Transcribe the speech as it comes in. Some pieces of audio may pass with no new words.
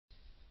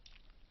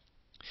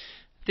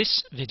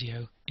This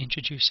video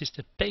introduces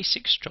the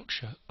basic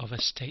structure of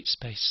a state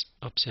space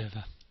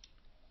observer.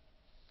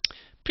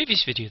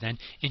 Previous video then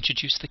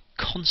introduced the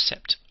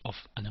concept of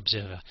an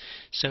observer.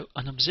 So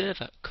an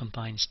observer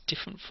combines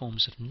different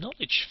forms of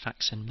knowledge,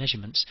 facts and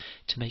measurements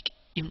to make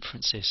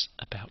inferences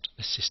about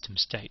a system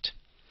state.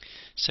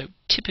 So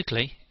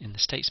typically in the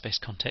state space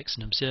context,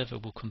 an observer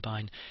will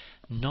combine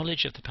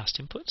knowledge of the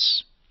past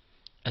inputs,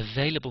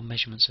 available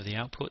measurements of the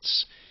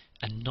outputs,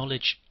 and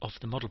knowledge of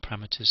the model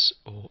parameters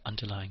or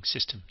underlying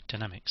system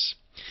dynamics.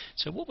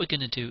 So what we're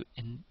going to do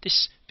in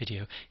this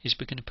video is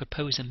we're going to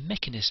propose a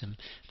mechanism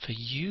for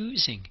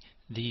using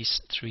these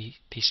three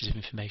pieces of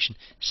information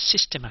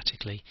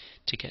systematically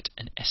to get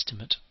an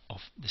estimate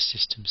of the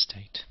system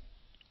state.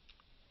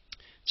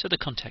 So the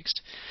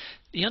context.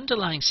 The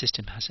underlying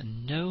system has a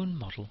known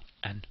model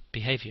and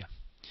behavior.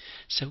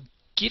 So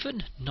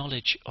given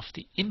knowledge of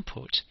the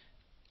input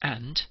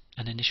and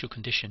an initial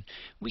condition,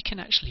 we can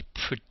actually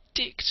predict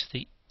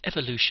the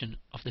evolution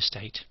of the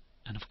state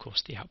and of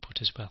course the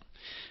output as well.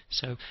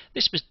 So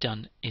this was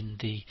done in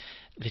the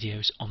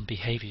videos on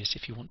behaviors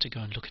if you want to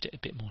go and look at it a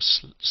bit more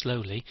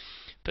slowly.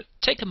 But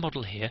take a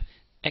model here,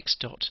 x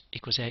dot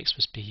equals ax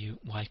plus bu,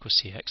 y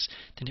equals cx,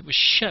 then it was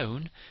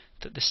shown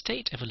that the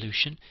state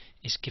evolution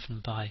is given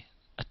by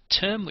a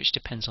term which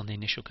depends on the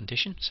initial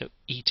condition, so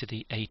e to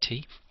the at,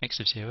 x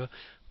of 0,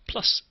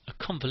 plus a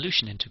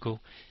convolution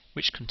integral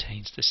which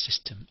contains the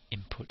system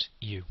input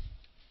u.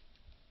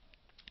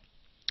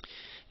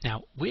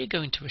 Now we're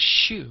going to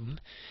assume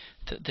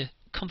that the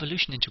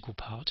convolution integral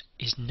part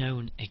is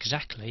known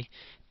exactly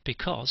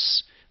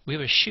because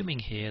we're assuming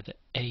here that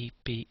a,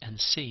 b and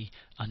c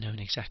are known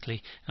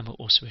exactly, and we're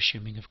also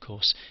assuming of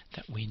course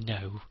that we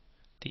know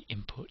the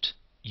input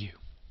u.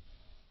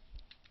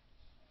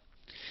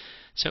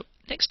 So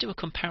let's do a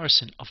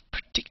comparison of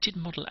predicted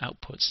model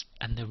outputs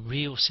and the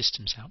real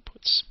system's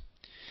outputs.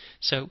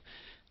 So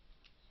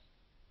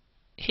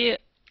here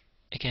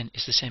again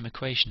is the same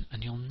equation,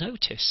 and you'll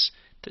notice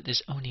that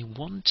there's only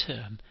one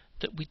term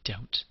that we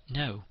don't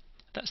know.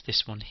 That's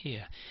this one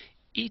here,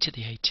 e to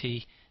the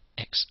at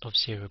x of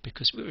 0,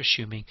 because we're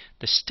assuming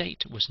the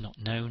state was not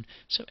known,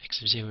 so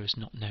x of 0 is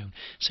not known.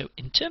 So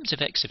in terms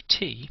of x of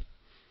t,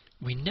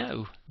 we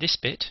know this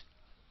bit,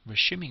 we're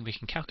assuming we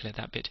can calculate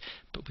that bit,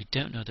 but we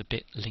don't know the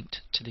bit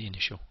linked to the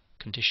initial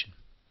condition.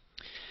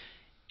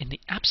 In the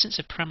absence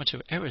of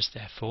parameter errors,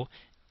 therefore,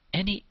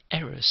 any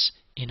errors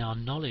in our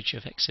knowledge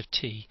of x of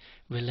t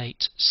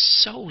relate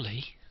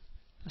solely,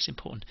 that's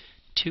important,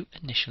 to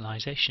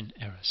initialization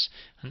errors,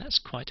 and that's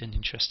quite an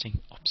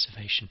interesting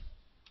observation.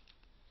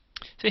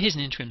 So here's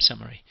an interim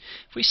summary.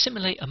 If we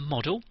simulate a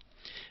model,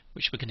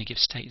 which we're going to give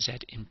state z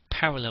in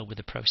parallel with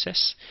the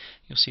process,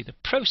 you'll see the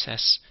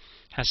process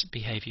has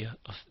behavior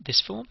of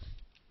this form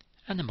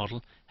and the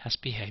model has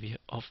behavior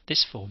of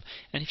this form.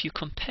 And if you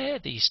compare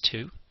these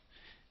two,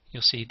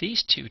 you'll see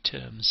these two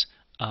terms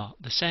are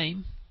the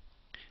same,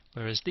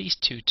 whereas these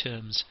two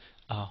terms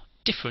are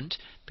different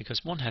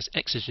because one has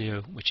x of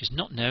 0 which is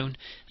not known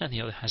and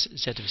the other has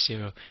z of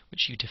 0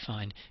 which you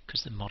define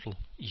because the model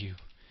you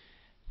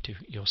do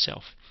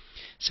yourself.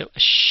 So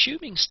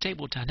assuming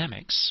stable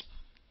dynamics,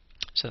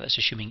 so that's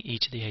assuming e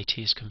to the at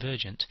is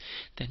convergent,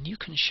 then you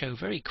can show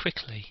very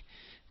quickly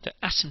that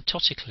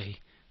asymptotically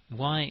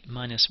y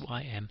minus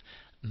ym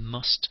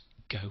must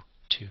go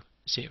to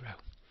 0,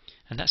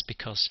 and that's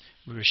because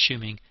we're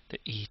assuming that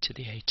e to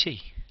the at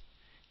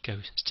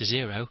goes to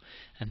 0,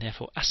 and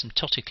therefore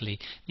asymptotically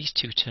these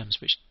two terms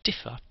which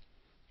differ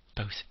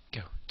both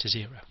go to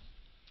 0.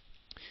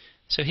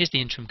 So here's the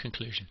interim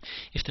conclusion.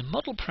 If the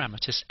model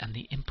parameters and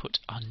the input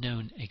are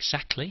known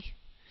exactly,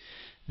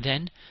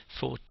 then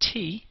for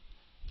t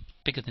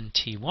bigger than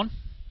t1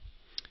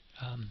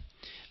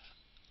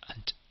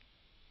 and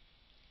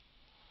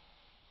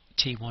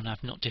t1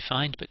 I've not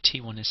defined, but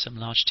t1 is some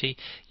large t,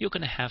 you're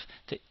going to have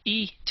that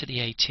e to the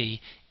at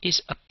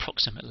is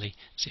approximately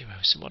 0.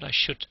 So what I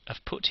should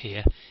have put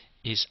here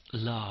is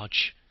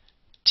large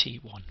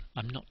t1.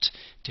 I'm not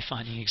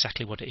defining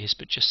exactly what it is,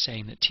 but just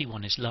saying that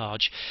t1 is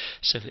large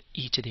so that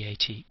e to the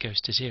at goes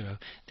to 0.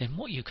 Then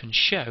what you can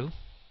show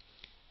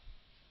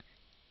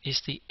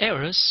is the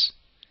errors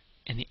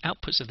in the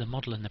outputs of the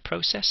model and the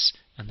process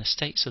and the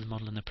states of the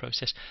model and the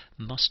process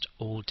must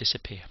all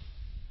disappear.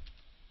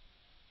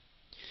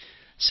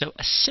 So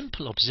a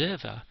simple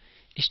observer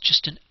is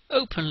just an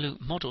open loop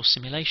model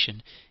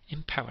simulation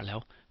in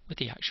parallel with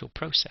the actual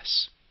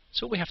process.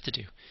 So what we have to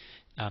do,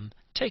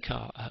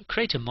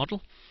 create a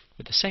model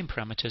with the same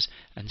parameters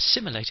and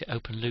simulate it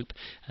open loop,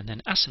 and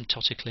then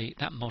asymptotically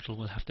that model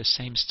will have the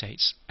same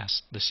states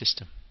as the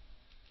system.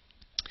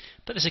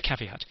 But there's a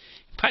caveat.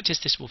 In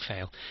practice this will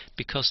fail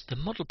because the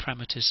model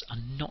parameters are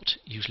not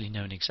usually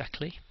known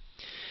exactly.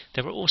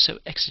 There are also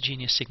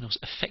exogenous signals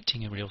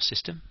affecting a real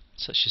system,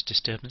 such as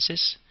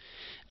disturbances,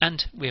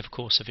 and we of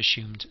course have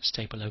assumed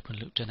stable open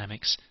loop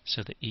dynamics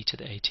so that e to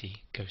the at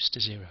goes to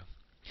 0.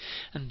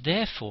 And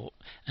therefore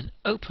an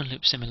open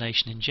loop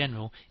simulation in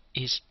general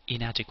is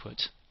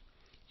inadequate.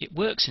 It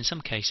works in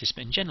some cases,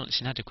 but in general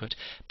it's inadequate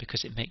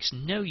because it makes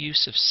no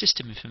use of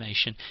system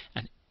information,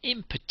 and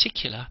in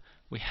particular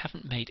we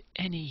haven't made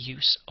any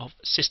use of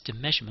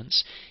system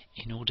measurements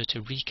in order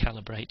to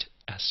recalibrate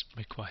as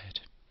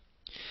required.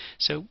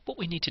 So what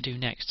we need to do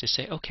next is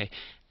say, okay,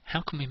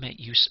 how can we make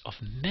use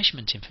of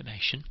measurement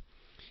information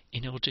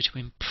in order to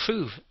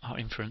improve our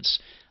inference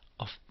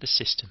of the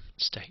system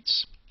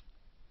states?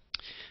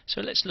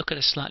 So let's look at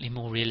a slightly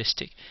more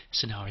realistic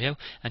scenario,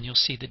 and you'll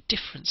see the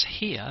difference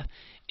here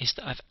is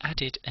that I've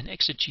added an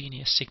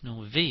exogenous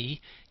signal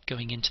V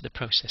going into the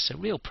process. So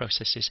real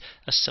processes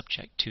are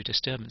subject to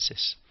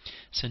disturbances.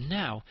 So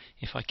now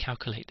if I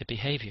calculate the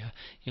behavior,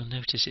 you'll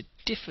notice it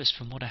differs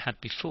from what I had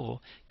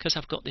before because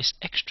I've got this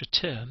extra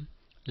term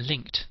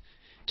linked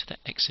to the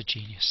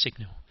exogenous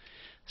signal.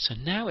 So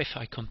now if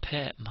I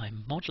compare my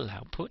model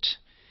output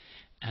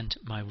and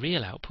my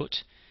real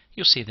output,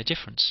 you'll see the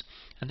difference.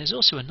 And there's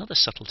also another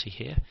subtlety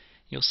here.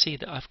 You'll see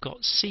that I've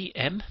got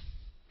CM,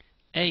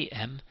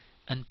 AM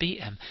and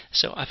BM.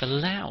 So I've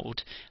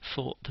allowed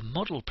for the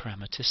model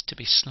parameters to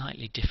be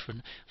slightly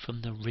different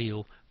from the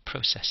real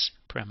process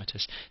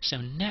parameters. So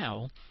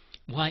now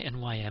Y and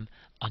YM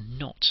are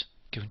not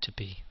going to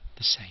be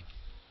the same.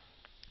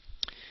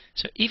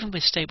 So even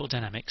with stable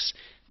dynamics,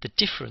 the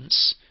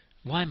difference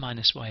Y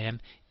minus YM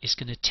is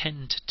going to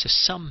tend to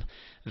some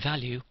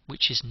value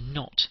which is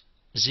not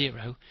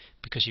 0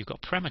 because you've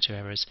got parameter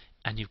errors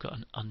and you've got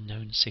an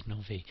unknown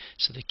signal V.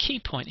 So the key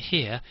point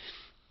here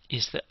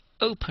is that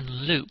open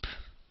loop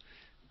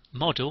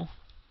model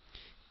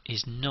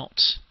is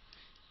not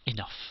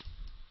enough.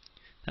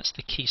 That's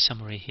the key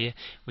summary here.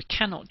 We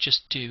cannot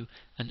just do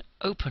an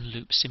open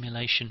loop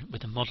simulation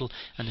with a model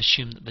and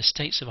assume that the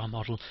states of our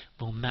model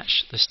will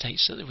match the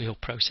states of the real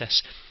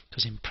process,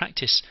 because in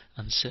practice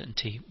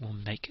uncertainty will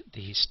make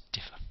these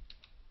differ.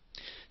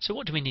 So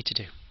what do we need to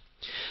do?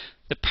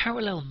 The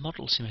parallel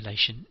model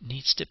simulation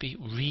needs to be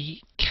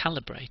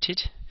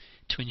recalibrated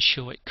to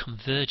ensure it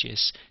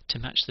converges to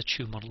match the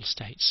true model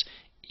states,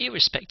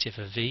 irrespective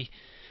of V.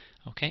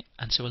 Okay,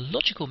 and so a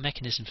logical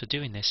mechanism for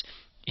doing this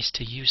is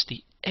to use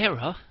the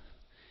error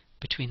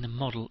between the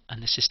model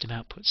and the system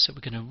outputs. So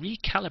we're going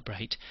to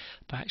recalibrate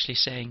by actually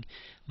saying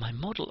my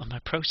model and my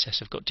process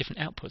have got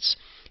different outputs.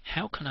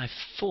 How can I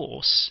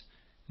force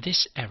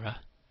this error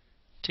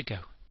to go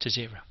to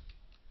 0?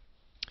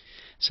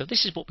 So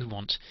this is what we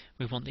want.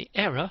 We want the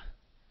error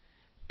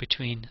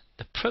between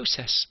the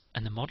process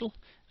and the model,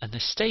 and the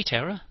state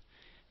error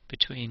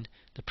between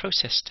the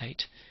process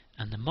state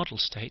and the model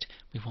state.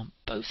 We want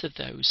both of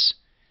those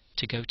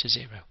to go to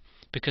 0,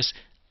 because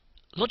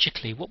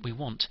logically what we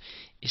want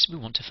is we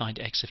want to find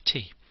x of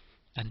t,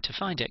 and to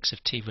find x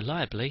of t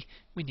reliably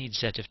we need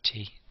z of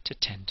t to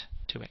tend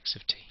to x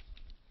of t.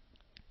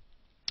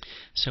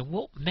 So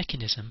what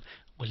mechanism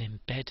will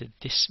embed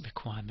this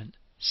requirement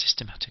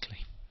systematically?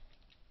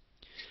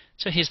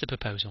 So here's the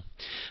proposal.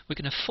 We're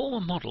going to form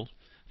a model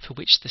for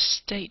which the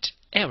state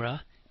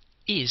error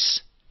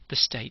is the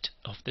state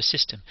of the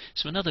system.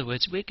 So in other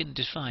words, we're going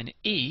to define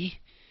E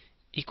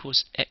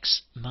equals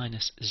x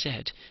minus z,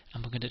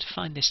 and we're going to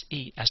define this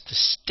E as the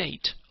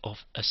state of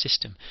a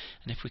system.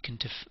 And if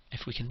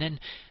we can then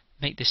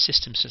make this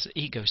system so that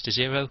E goes to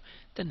 0,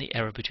 then the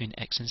error between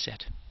x and z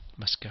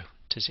must go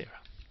to 0.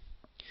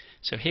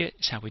 So here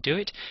is how we do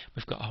it.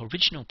 We've got our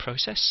original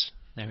process,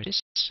 there it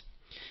is,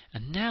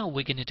 and now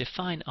we're going to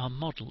define our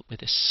model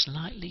with a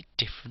slightly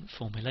different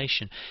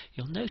formulation.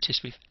 You'll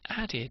notice we've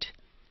added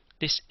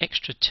this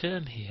extra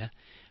term here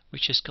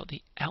which has got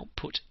the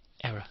output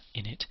error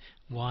in it,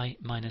 y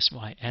minus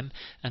ym,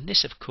 and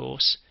this of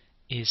course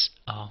is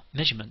our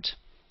measurement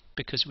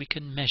because we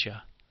can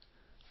measure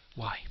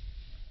y.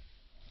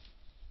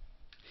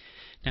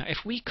 Now if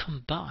we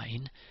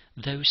combine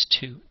those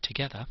two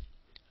together,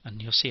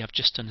 and you'll see I've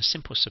just done a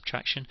simple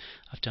subtraction,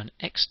 I've done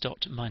x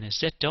dot minus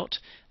z dot,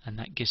 and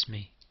that gives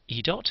me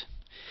e dot.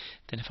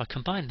 Then if I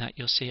combine that,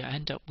 you'll see I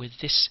end up with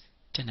this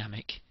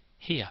dynamic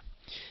here.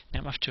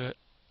 Now after a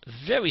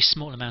very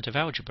small amount of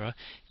algebra,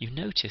 you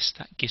notice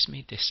that gives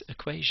me this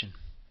equation,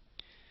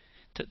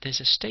 that there's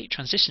a state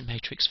transition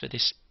matrix for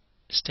this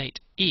state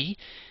E,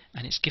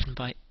 and it's given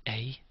by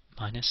A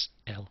minus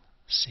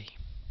LC.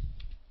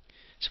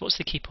 So what's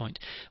the key point?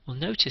 Well,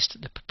 notice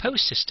that the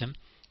proposed system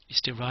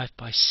is derived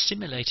by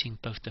simulating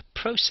both the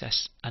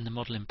process and the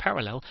model in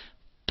parallel,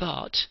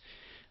 but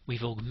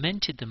we've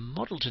augmented the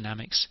model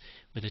dynamics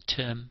with a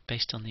term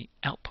based on the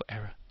output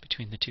error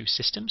between the two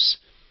systems.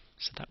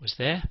 So that was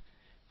there.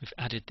 We've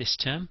added this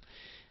term,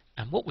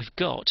 and what we've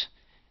got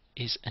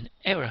is an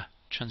error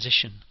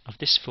transition of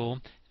this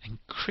form, and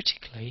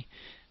critically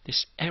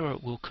this error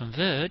will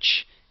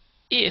converge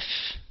if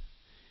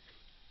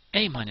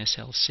A minus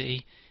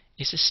LC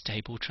is a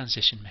stable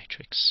transition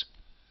matrix.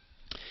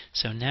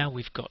 So now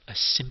we've got a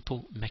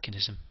simple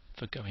mechanism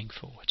for going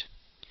forward.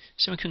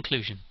 So in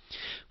conclusion,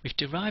 we've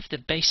derived the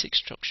basic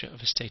structure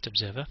of a state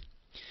observer.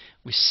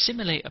 We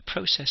simulate a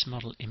process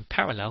model in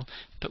parallel,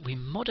 but we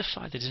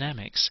modify the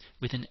dynamics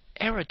with an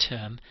error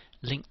term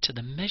linked to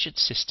the measured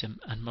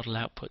system and model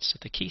outputs. So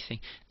the key thing,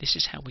 this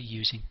is how we're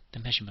using the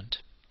measurement.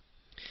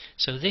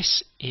 So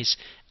this is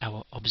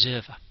our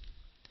observer.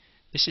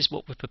 This is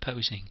what we're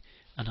proposing,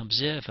 an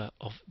observer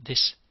of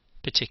this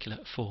particular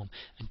form.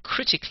 And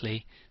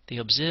critically, the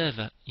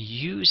observer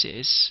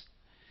uses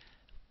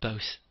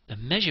both the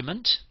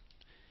measurement,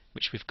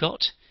 which we've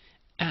got,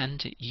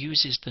 and it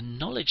uses the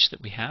knowledge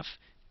that we have,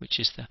 which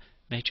is the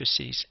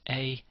matrices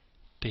A,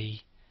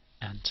 B,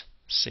 and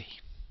C.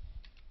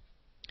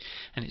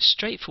 And it's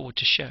straightforward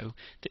to show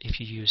that if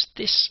you use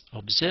this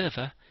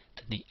observer,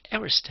 then the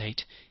error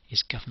state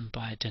is governed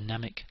by a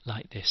dynamic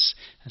like this.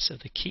 And so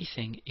the key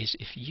thing is,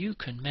 if you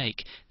can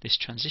make this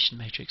transition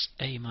matrix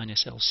A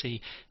minus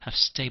LC have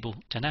stable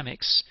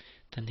dynamics,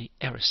 then the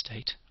error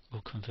state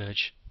will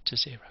converge to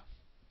 0.